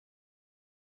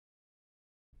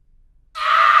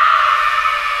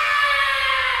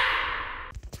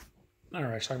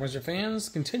Alright, Schlockmeister fans,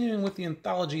 continuing with the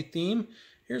anthology theme,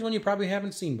 here's one you probably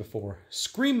haven't seen before.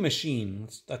 Scream Machine.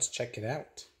 Let's check it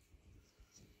out.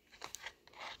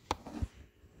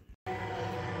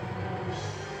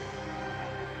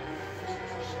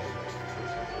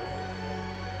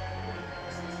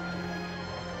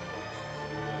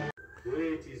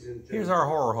 Ladies and gentlemen, Here's our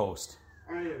horror host.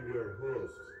 I am your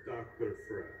host, Dr.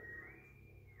 Fred.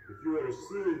 If you are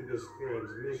seeing this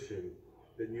transmission,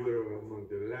 then you are among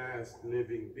the last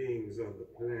living beings on the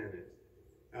planet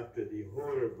after the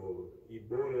horrible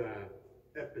Ebola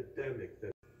epidemic.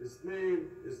 His name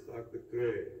is Dr.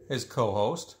 Graves. His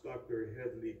co-host. Dr.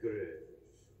 Headley Graves.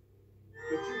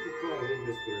 But you can call him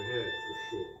Mr. Head for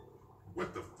short.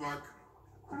 What the fuck?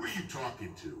 Who are you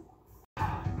talking to?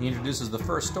 He introduces the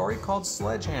first story called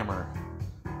Sledgehammer,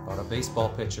 about a baseball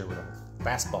pitcher with a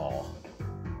fastball.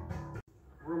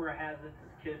 Rumor has it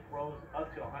this kid throws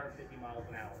up to 150 miles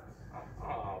an hour.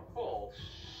 Oh,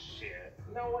 bullshit.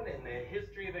 No one in the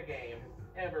history of the game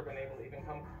has ever been able to even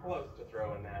come close to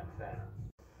throwing that fast.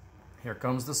 Here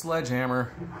comes the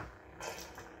sledgehammer.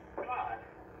 God,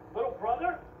 little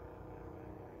brother?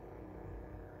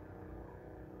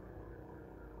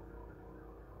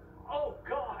 Oh,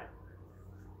 God.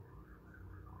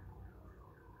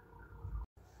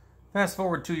 Fast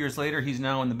forward 2 years later, he's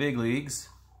now in the big leagues,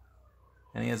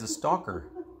 and he has a stalker.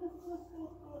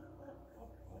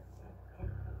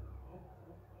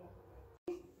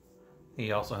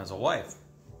 He also has a wife.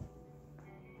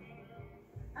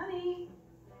 Honey.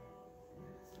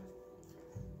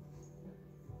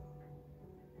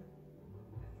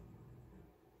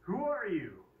 Who are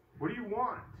you? What do you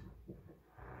want?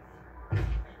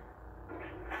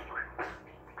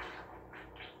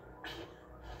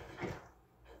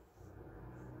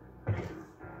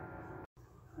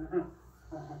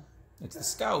 It's the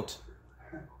scout.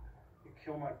 You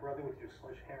kill my brother with your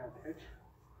sledgehammer pitch?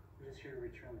 I'm just here to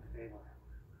return the favor.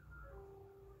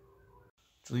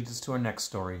 Which leads us to our next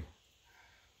story.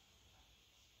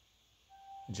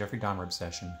 The Jeffrey Dahmer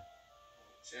obsession.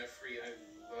 Jeffrey, I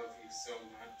love you so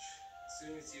much. As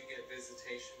soon as you get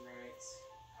visitation rights,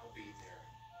 I'll be there.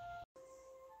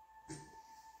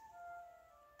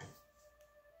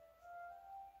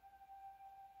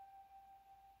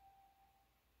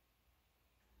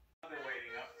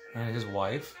 And his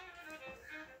wife.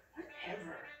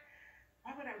 Whatever.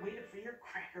 Why would I wait up for your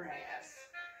cracker ass?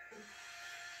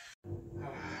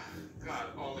 God,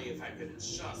 only if I could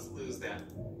just lose that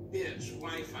bitch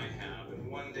wife I have and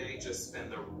one day just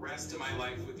spend the rest of my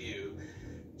life with you.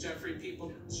 Jeffrey,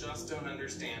 people just don't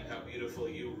understand how beautiful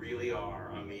you really are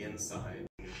on the inside.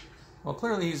 Well,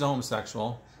 clearly he's a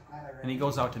homosexual, and he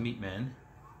goes out to meet men.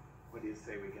 What do you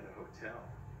say we get a hotel?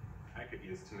 I could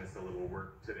use to miss a little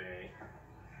work today.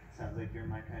 Sounds like you're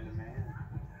my kind of man.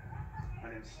 My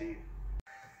name's Steve.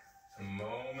 A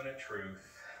moment of truth.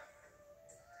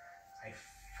 I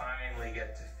finally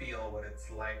get to feel what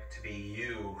it's like to be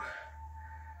you.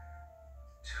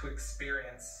 To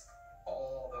experience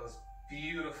all those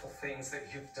beautiful things that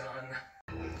you've done.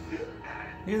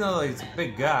 Even though he's a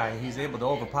big guy, he's able to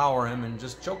overpower him and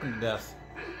just choke him to death.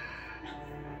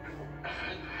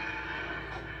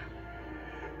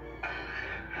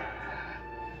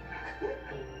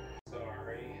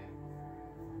 Sorry.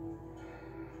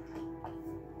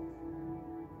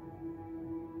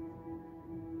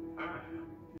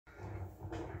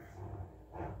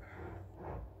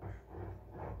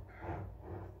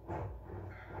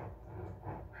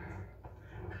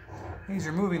 He's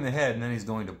removing the head and then he's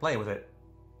going to play with it.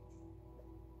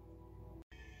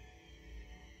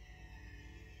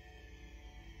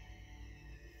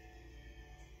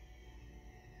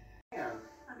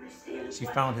 She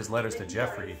found his letters to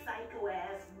Jeffrey. Psycho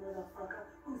ass motherfucker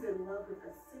who's in love with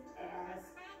a sick ass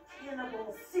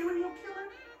cannibal serial killer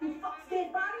who fucks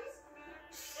dead bodies?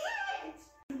 Shit!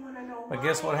 You wanna know But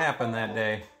guess what happened that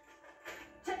day?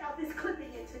 Check out this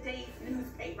clipping in today's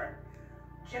newspaper.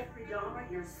 Jeffrey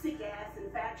Dahmer, your sick ass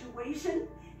infatuation.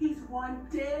 He's one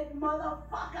dead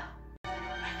motherfucker.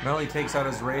 Well, he takes out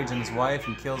his rage on his wife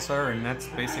and kills her, and that's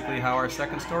basically how our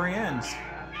second story ends.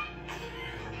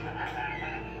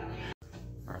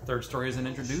 Our third story isn't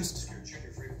introduced.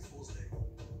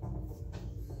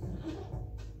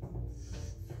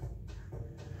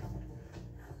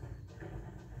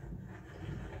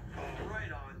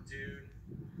 Right on, dude.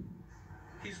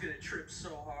 He's gonna trip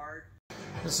so hard.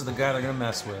 This is the guy they're gonna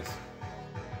mess with.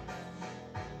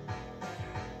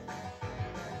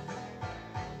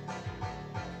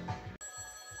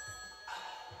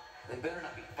 They better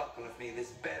not be fucking with me. This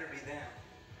better be them.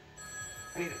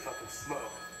 I need to fucking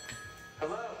smoke.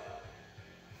 Hello?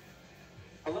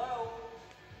 Hello?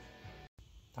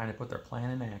 Trying to put their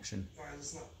plan in action. All right,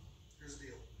 listen up. Here's the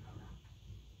deal.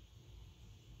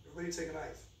 Everybody take a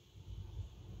knife.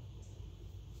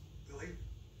 Billy?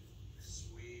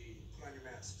 Sweet. Put on your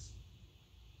masks.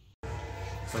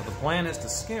 So the plan is to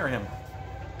scare him.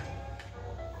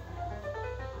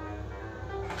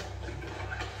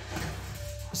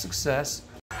 Success.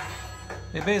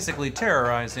 They basically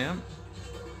terrorize him.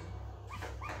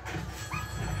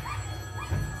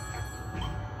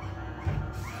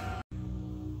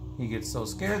 He gets so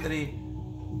scared that he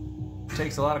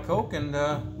takes a lot of coke and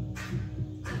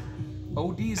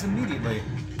ODs immediately.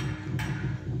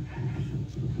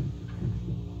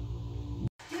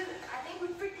 Dude, I think we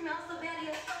freaked him out so bad he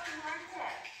has a fucking heart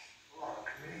attack. Fuck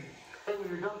me. Hey, when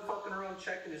you're done fucking around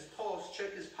checking his pulse,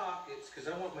 check his pockets,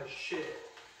 because I want my shit.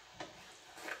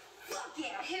 Fuck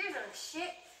yeah, here's our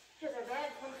shit. Here's our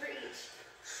bags, one for each.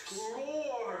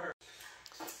 Score!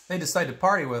 They decide to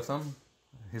party with him,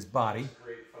 his body,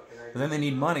 but then they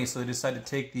need money, so they decide to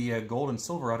take the gold and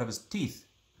silver out of his teeth.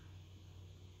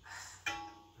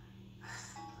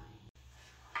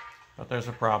 But there's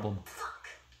a problem. Fuck.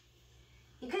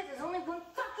 You guys, there's only one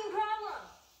fucking problem.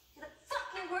 You're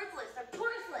fucking worthless. They're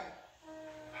porcelain.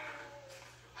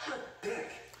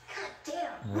 Dick. God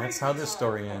damn. And that's how this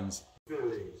story ends.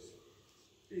 Feelings.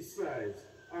 Besides,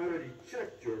 I already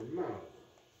checked your mouth.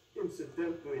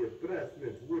 Incidentally, a breath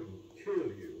mint wouldn't kill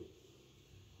you.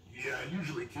 Yeah, I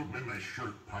usually keep them in my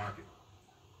shirt pocket.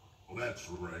 Well, that's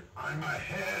right. I'm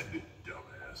ahead,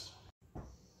 dumbass.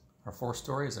 Our fourth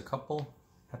story is a couple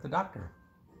at the doctor.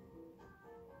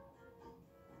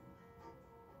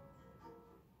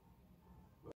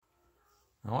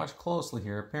 Now watch closely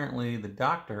here. Apparently the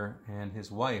doctor and his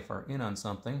wife are in on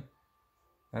something.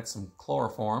 That's some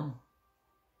chloroform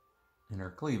in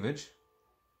her cleavage.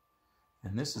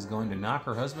 And this is going to knock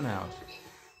her husband out.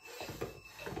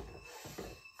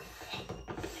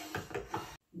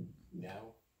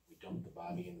 Now, we dump the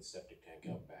body in the septic tank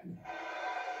out back.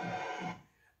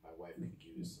 My wife could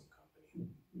use some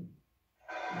company.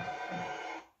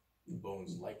 The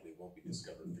bones likely won't be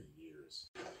discovered for years.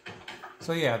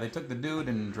 So yeah, they took the dude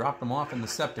and dropped him off in the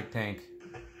septic tank,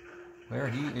 where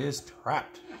he is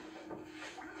trapped.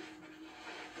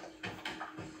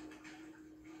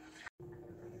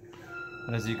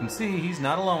 And as you can see, he's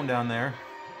not alone down there.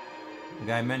 The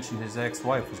guy mentioned his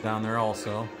ex-wife was down there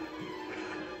also.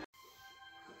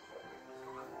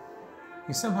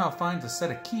 He somehow finds a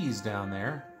set of keys down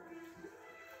there.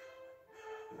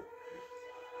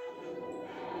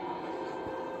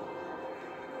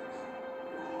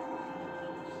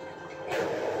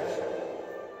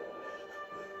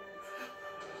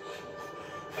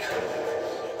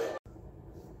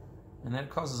 And that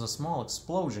causes a small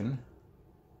explosion.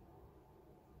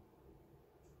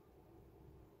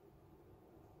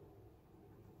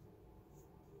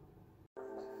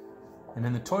 And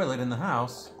in the toilet in the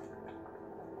house,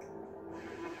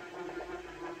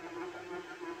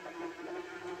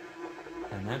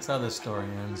 and that's how this story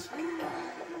ends. At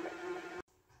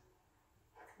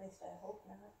least I hope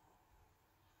not.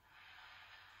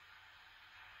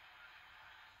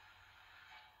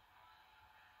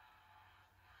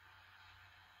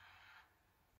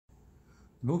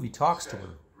 The movie talks to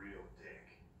her. Real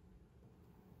dick.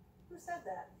 Who said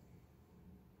that?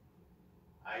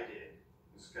 I did.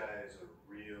 This guy is a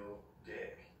real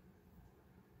dick.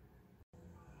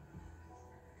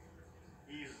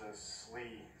 He's a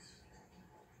sleaze.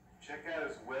 Check out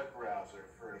his web browser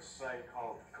for a site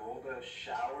called Golda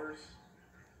Showers.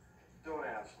 Don't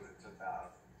ask what it's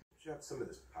about. Shut some of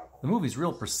this popcorn. The movie's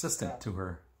real persistent to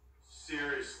her.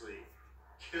 Seriously,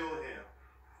 kill him.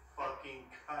 Fucking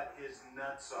cut his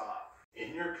nuts off.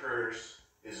 In your purse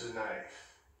is a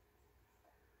knife.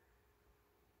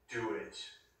 Do it.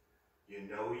 You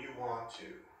know you want to.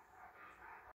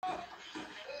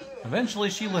 Eventually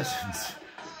she listens.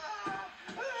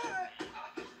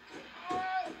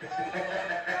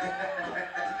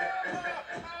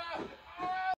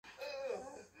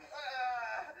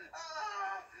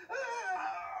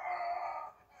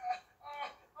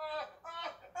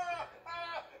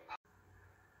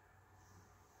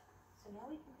 So now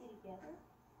we can be together?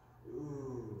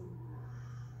 Ooh.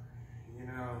 You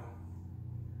know,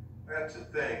 that's the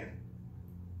thing.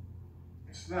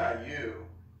 It's not you.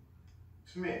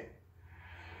 It's me.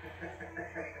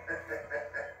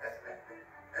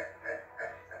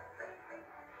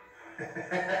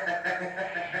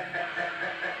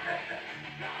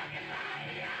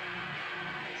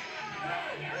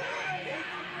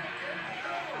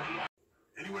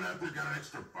 Anyone out there got an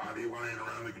extra body lying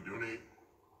around they could donate?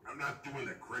 I'm not doing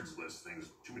the Craigslist thing.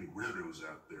 There's too many weirdos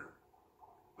out there.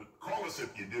 But call us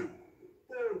if you do.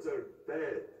 There clones are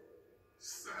dead.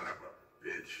 Son of a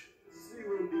bitch. See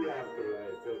you in the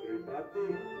afterlife,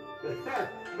 everybody.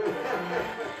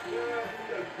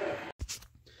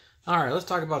 All right, let's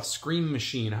talk about Scream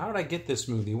Machine. How did I get this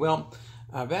movie? Well,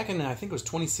 back in, I think it was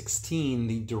 2016,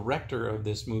 the director of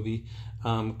this movie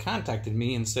contacted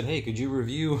me and said, hey, could you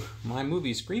review my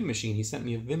movie, Scream Machine? He sent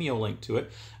me a Vimeo link to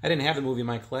it. I didn't have the movie in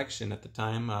my collection at the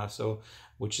time,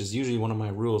 which is usually one of my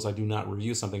rules. I do not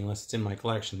review something unless it's in my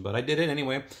collection. But I did it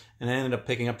anyway, and I ended up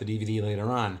picking up the DVD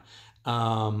later on.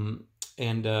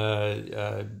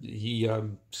 He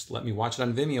just let me watch it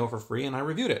on Vimeo for free, and I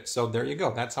reviewed it. So there you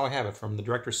go. That's how I have it, from the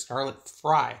director Scarlett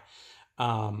Fry.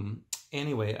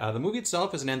 Anyway, the movie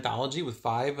itself is an anthology with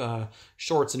 5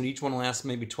 shorts, and each one lasts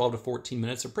maybe 12 to 14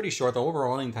 minutes. They're pretty short. The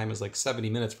overall running time is like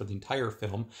 70 minutes for the entire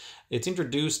film. It's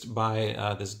introduced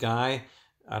by this guy,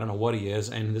 I don't know what he is,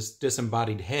 and this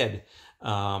disembodied head.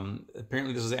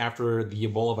 Apparently this is after the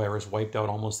Ebola virus wiped out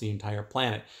almost the entire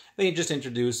planet. They just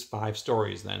introduced 5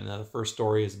 stories then. The first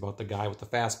story is about the guy with the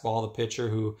fastball, the pitcher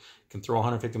who can throw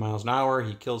 150 miles an hour.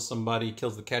 He kills somebody,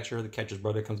 kills the catcher's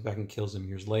brother comes back and kills him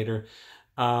years later.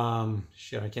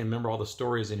 Shit, I can't remember all the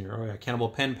stories in here. Oh yeah, Cannibal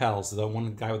Pen Pals, the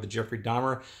one guy with the Jeffrey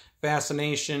Dahmer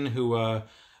fascination who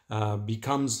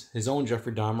becomes his own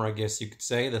Jeffrey Dahmer, I guess you could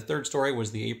say. The third story was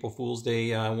the April Fool's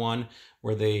Day one,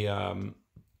 where they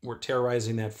were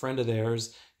terrorizing that friend of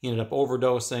theirs. He ended up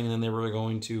overdosing, and then they were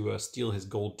going to steal his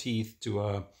gold teeth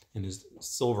and his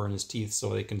silver in his teeth so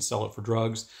they can sell it for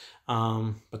drugs.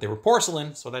 But they were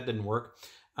porcelain, so that didn't work.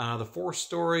 The fourth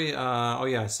story,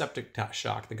 septic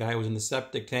shock. The guy was in the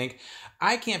septic tank.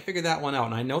 I can't figure that one out,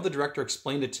 and I know the director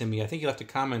explained it to me. I think he left a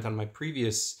comment on my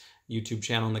previous YouTube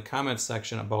channel in the comments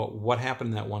section about what happened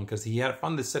in that one, because he had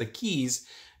found this set of keys,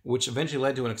 which eventually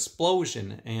led to an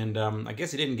explosion, and I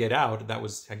guess he didn't get out. That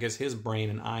was, I guess, his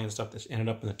brain and eye and stuff that ended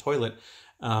up in the toilet.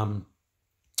 But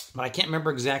I can't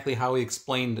remember exactly how he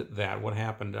explained that, what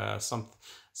happened. Some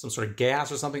sort of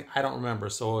gas or something, I don't remember.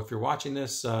 So if you're watching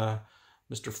this,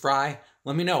 Mr. Fry,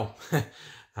 let me know.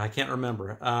 I can't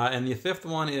remember. And the fifth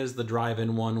one is the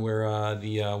drive-in one, where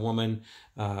the woman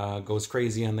goes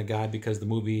crazy on the guy because the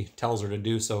movie tells her to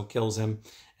do so, kills him,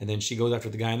 and then she goes after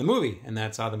the guy in the movie, and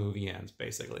that's how the movie ends,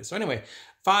 basically. So anyway,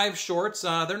 5 shorts.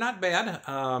 They're not bad.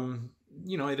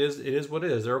 You know, it is what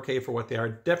it is. They're okay for what they are.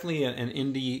 Definitely an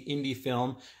indie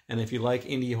film, and if you like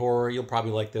indie horror, you'll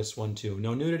probably like this one too.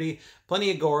 No nudity,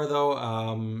 plenty of gore though.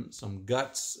 Some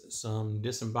guts, some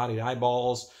disembodied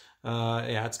eyeballs.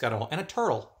 Yeah, it's got and a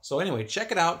turtle. So anyway,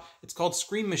 check it out. It's called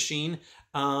Scream Machine.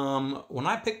 When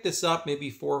I picked this up maybe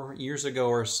 4 years ago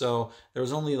or so, there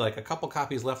was only like a couple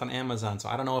copies left on Amazon. So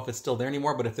I don't know if it's still there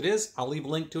anymore, but if it is, I'll leave a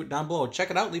link to it down below.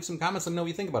 Check it out. Leave some comments. Let me know what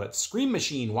you think about it. Scream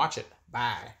Machine. Watch it.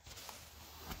 Bye.